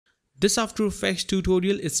This After Effects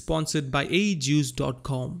tutorial is sponsored by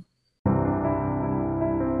aejuice.com.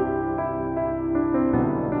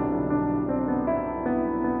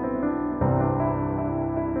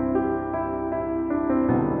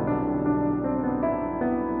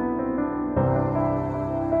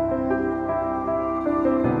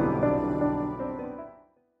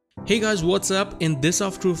 Hey guys, what's up? In this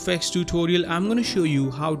After Effects tutorial, I'm going to show you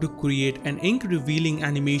how to create an ink revealing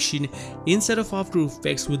animation inside of After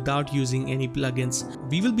Effects without using any plugins.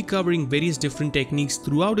 We will be covering various different techniques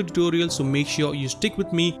throughout the tutorial, so make sure you stick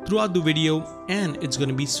with me throughout the video and it's going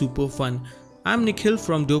to be super fun. I'm Nikhil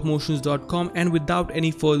from dopemotions.com, and without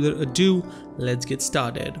any further ado, let's get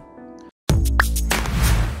started.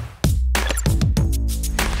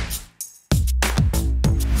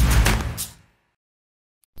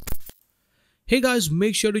 Hey guys,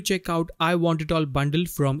 make sure to check out I Want It All bundle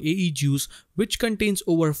from aejuice, which contains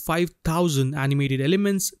over 5,000 animated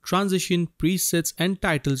elements, transition, presets and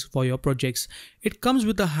titles for your projects. It comes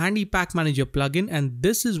with a handy pack manager plugin, and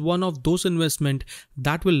this is one of those investments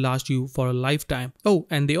that will last you for a lifetime. Oh,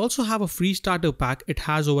 and they also have a free starter pack. It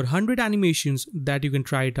has over 100 animations that you can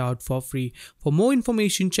try it out for free. For more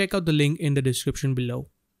information, check out the link in the description below.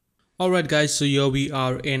 Alright guys, so here we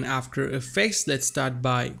are in After Effects. Let's start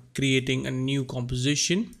by creating a new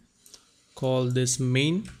composition. Call this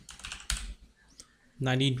main.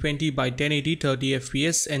 1920 by 1080, 30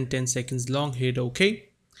 fps and 10 seconds long. Hit OK.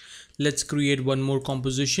 Let's create one more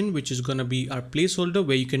composition, which is gonna be our placeholder,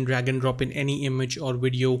 where you can drag and drop in any image or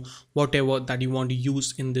video, whatever that you want to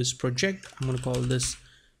use in this project. I'm gonna call this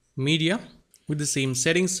media. With the same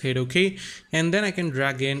settings, hit OK, and then I can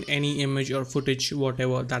drag in any image or footage,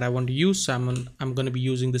 whatever that I want to use. So I'm going to be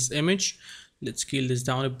using this image. Let's scale this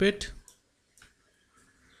down a bit.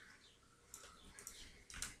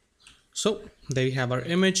 So there we have our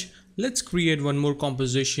image. Let's create one more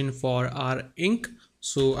composition for our ink.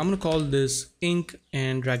 So I'm going to call this ink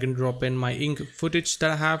and drag and drop in my ink footage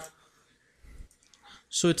that I have.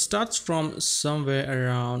 So it starts from somewhere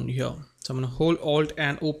around here. So I'm going to hold Alt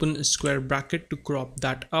and open a square bracket to crop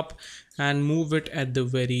that up and move it at the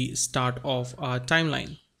very start of our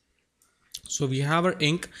timeline. So we have our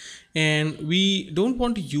ink, and we don't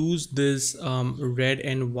want to use this red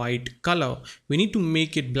and white color. We need to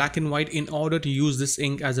make it black and white in order to use this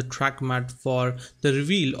ink as a track mat for the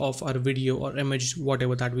reveal of our video or image,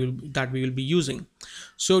 whatever that we will be using.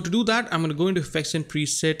 So to do that, I'm going to go into Effects and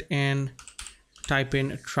Preset and type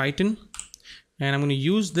in Triton, and I'm going to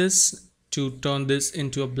use this to turn this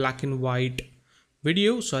into a black and white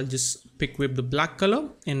video. So I'll just pick with the black color,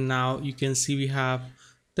 and now you can see we have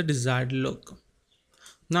the desired look.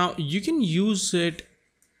 Now you can use it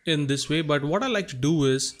in this way, but what I like to do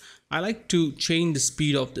is I like to change the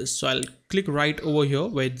speed of this. So I'll click right over here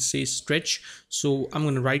where it says stretch. So I'm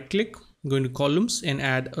going to right click, go into columns and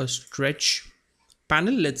add a stretch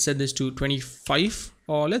panel. Let's set this to 25,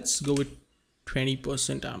 or let's go with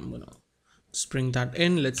 20%. I'm gonna bring that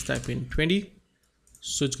in. Let's type in 20.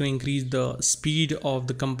 So it's going to increase the speed of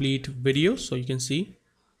the complete video. So you can see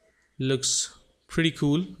looks pretty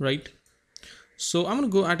cool, right? So I'm going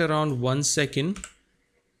to go at around 1 second,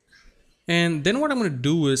 and then what I'm going to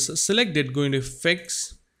do is select it, go into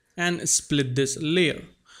Effects and split this layer,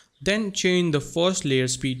 then change the first layer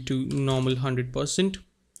speed to normal 100%.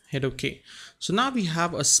 Hit OK. So now we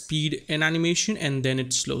have a speed in animation, and then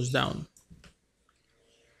it slows down.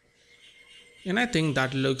 And I think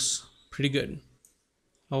that looks pretty good.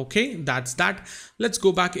 Okay, that's that. Let's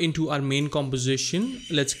go back into our main composition.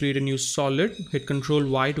 Let's create a new solid. Hit Ctrl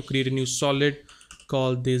Y to create a new solid.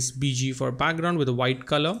 Call this BG for background with a white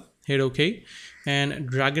color. Hit OK, and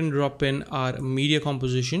drag and drop in our media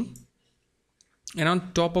composition. And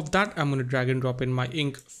on top of that, I'm going to drag and drop in my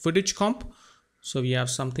ink footage comp. So we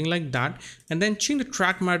have something like that, and then change the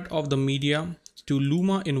track mat of the media to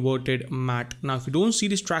Luma inverted matte. Now if you don't see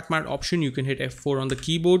this track matte option, you can hit F4 on the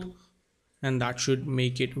keyboard, and that should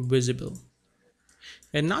make it visible.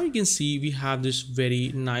 And now you can see we have this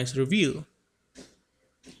very nice reveal.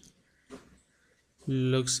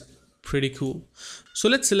 Looks pretty cool. So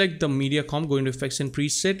let's select the media comp, go into Effects and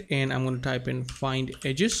Preset, and I'm going to type in Find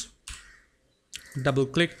Edges. Double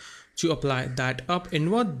click to apply that up,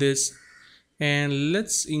 invert this, and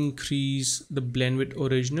let's increase the blend with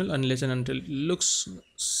original unless and until it looks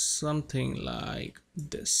something like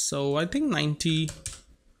this. So I think 90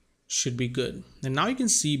 should be good. And now you can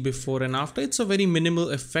see before and after. It's a very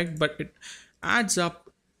minimal effect, but it adds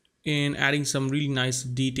up in adding some really nice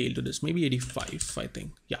detail to this. Maybe 85, I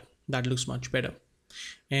think. Yeah, that looks much better.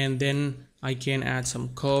 And then I can add some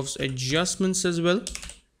curves adjustments as well.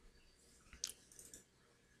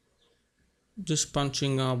 Just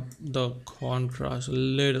punching up the contrast a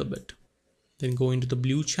little bit. Then go into the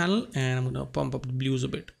blue channel and I'm gonna pump up the blues a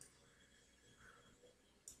bit.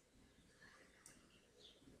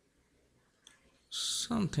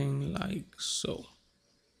 Something like so.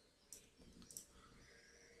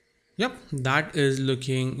 Yep, that is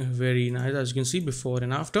looking very nice, as you can see, before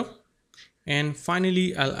and after. And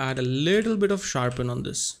finally, I'll add a little bit of sharpen on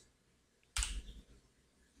this.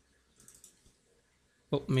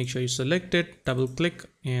 Oh, make sure you select it, double click,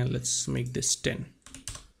 and let's make this 10.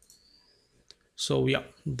 So yeah,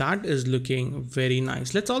 that is looking very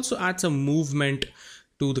nice. Let's also add some movement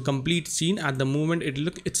to the complete scene. At the moment,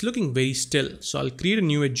 it's looking very still. So I'll create a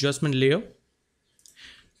new adjustment layer.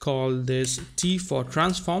 Call this T for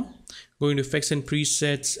transform. Go into effects and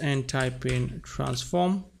presets and type in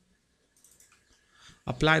transform.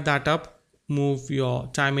 Apply that up. Move your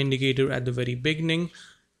time indicator at the very beginning.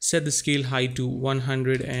 Set the scale height to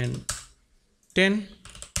 110.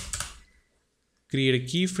 Create a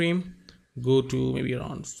keyframe. Go to maybe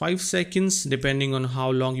around 5 seconds depending on how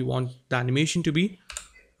long you want the animation to be.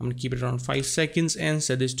 I'm gonna keep it around 5 seconds and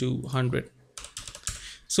set this to 100.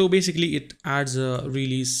 So basically it adds a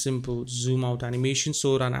really simple zoom out animation,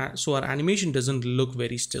 so our animation doesn't look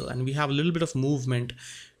very still and we have a little bit of movement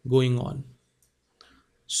going on.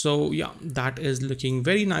 So yeah, that is looking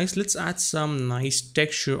very nice. Let's add some nice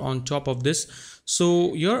texture on top of this.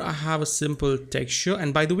 So here I have a simple texture,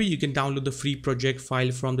 and by the way, you can download the free project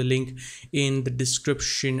file from the link in the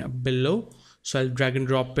description below. So I'll drag and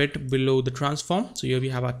drop it below the transform. So here we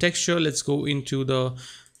have our texture. Let's go into the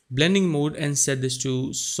blending mode and set this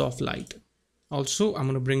to soft light. Also, I'm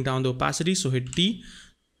going to bring down the opacity. So hit T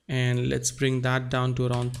and let's bring that down to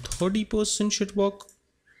around 30% should work.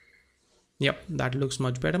 Yep, that looks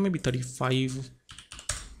much better, maybe 35.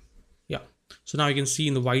 Yeah, so now you can see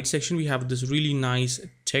in the white section we have this really nice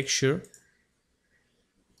texture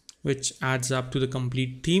which adds up to the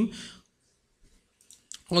complete theme.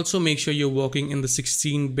 Also make sure you're working in the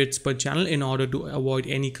 16 bits per channel in order to avoid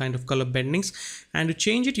any kind of color bendings, and to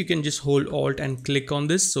change it you can just hold Alt and click on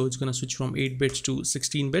this, so it's going to switch from 8 bits to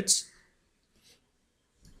 16 bits.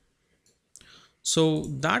 So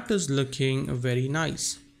that is looking very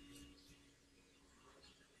nice.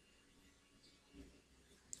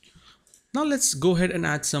 Now let's go ahead and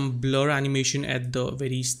add some blur animation at the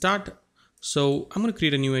very start. So I'm going to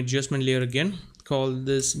create a new adjustment layer again, call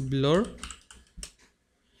this blur.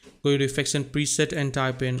 Go to effects and preset and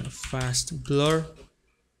type in fast blur,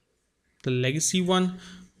 the legacy one.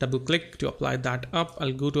 Double click to apply that up.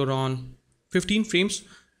 I'll go to around 15 frames,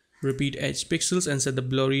 repeat edge pixels and set the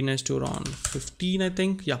blurriness to around 15, I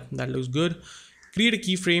think. Yeah, that looks good. Create a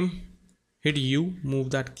keyframe, hit U,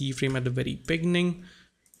 move that keyframe at the very beginning.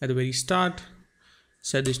 At the very start,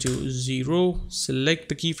 set this to 0, select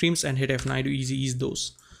the keyframes and hit F9 to ease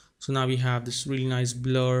those. So now we have this really nice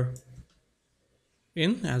blur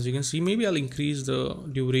in, as you can see. Maybe I'll increase the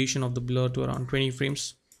duration of the blur to around 20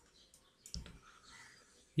 frames.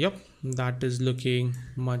 Yep, that is looking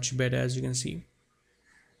much better, as you can see.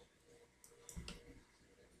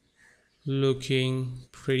 Looking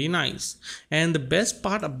pretty nice. And the best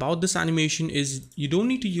part about this animation is you don't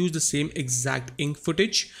need to use the same exact ink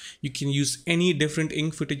footage. You can use any different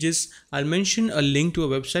ink footages. I'll mention a link to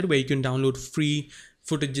a website where you can download free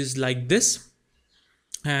footages like this,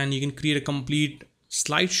 and you can create a complete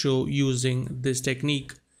slideshow using this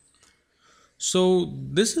technique. So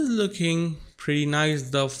this is looking pretty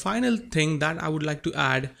nice. The final thing that I would like to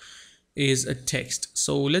add is a text.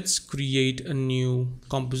 So let's create a new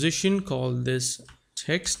composition, call this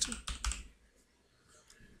text.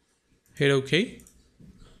 Hit OK.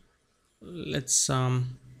 Let's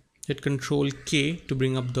hit Control K to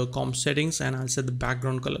bring up the comp settings, and I'll set the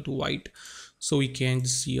background color to white so we can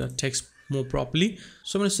see our text more properly.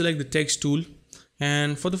 So I'm going to select the text tool,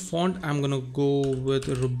 and for the font I'm going to go with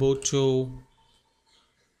a Roboto.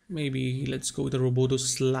 Maybe let's go with a Roboto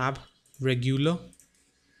Slab Regular.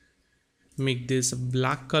 Make this a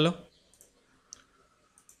black color,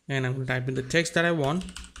 and I'm going to type in the text that I want.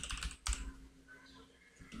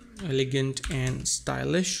 Elegant and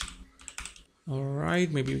stylish. All right,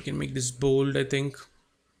 maybe we can make this bold. I think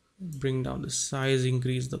bring down the size,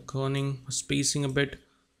 increase the kerning, spacing a bit.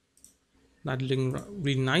 That looking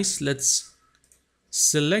really nice. Let's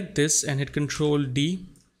select this and hit Control D,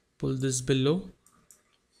 pull this below.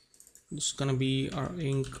 This is gonna be our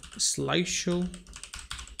ink slideshow.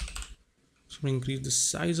 So increase the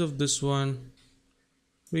size of this one,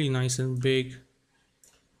 really nice and big.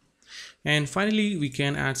 And finally we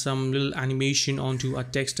can add some little animation onto our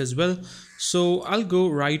text as well. So I'll go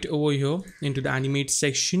right over here into the animate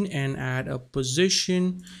section and add a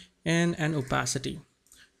position and an opacity.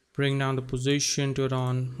 Bring down the position to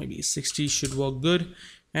around maybe 60 should work good,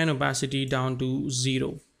 and opacity down to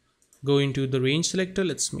 0. Go into the range selector.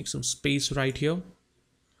 Let's make some space right here.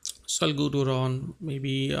 So I'll go to around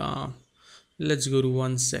maybe let's go to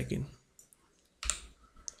 1 second.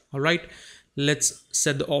 All right, let's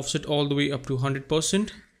set the offset all the way up to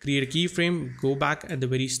 100%. Create a keyframe, go back at the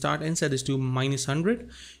very start and set this to -100.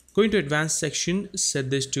 Go into advanced section, set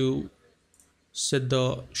the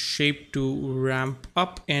shape to ramp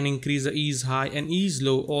up and increase the ease high and ease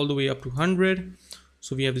low all the way up to 100.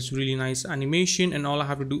 So we have this really nice animation, and all I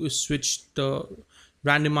have to do is switch the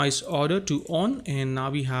randomized order to on, and now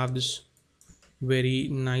we have this very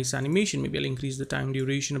nice animation. Maybe I'll increase the time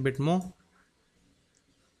duration a bit more.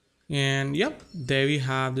 And yep, there we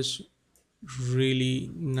have this really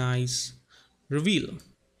nice reveal.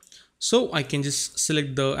 So I can just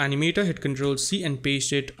select the animator, hit Ctrl C and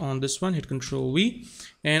paste it on this one, hit Ctrl V.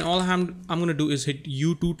 And all I'm going to do is hit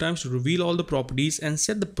U 2 times to reveal all the properties and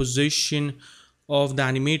set the position of the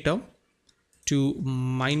animator to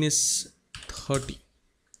 -30.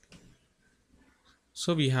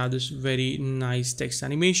 So we have this very nice text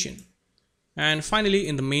animation. And finally,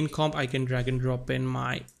 in the main comp, I can drag and drop in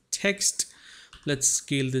my text. Let's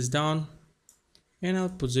scale this down and I'll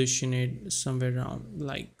position it somewhere around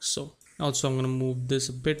like so. Also, I'm going to move this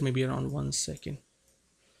a bit, maybe around 1 second.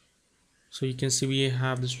 So you can see we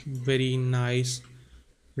have this very nice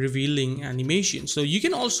revealing animation. So you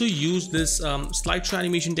can also use this slideshow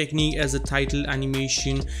animation technique as a title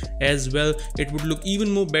animation as well. It would look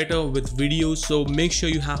even more better with videos. So make sure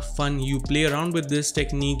you have fun, you play around with this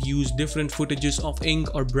technique, use different footages of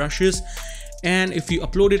ink or brushes, and if you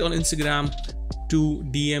upload it on Instagram, to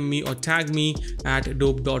DM me or tag me at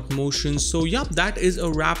dope.motion. So yeah, that is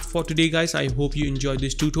a wrap for today, guys. I hope you enjoyed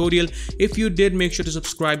this tutorial. If you did, make sure to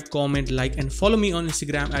subscribe, comment, like, and follow me on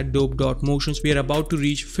Instagram at dope.motions. We are about to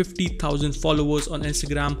reach 50,000 followers on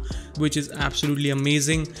Instagram, which is absolutely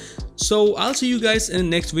amazing. So I'll see you guys in the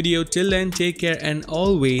next video. Till then, take care and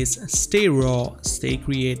always stay raw, stay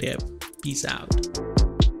creative. Peace out.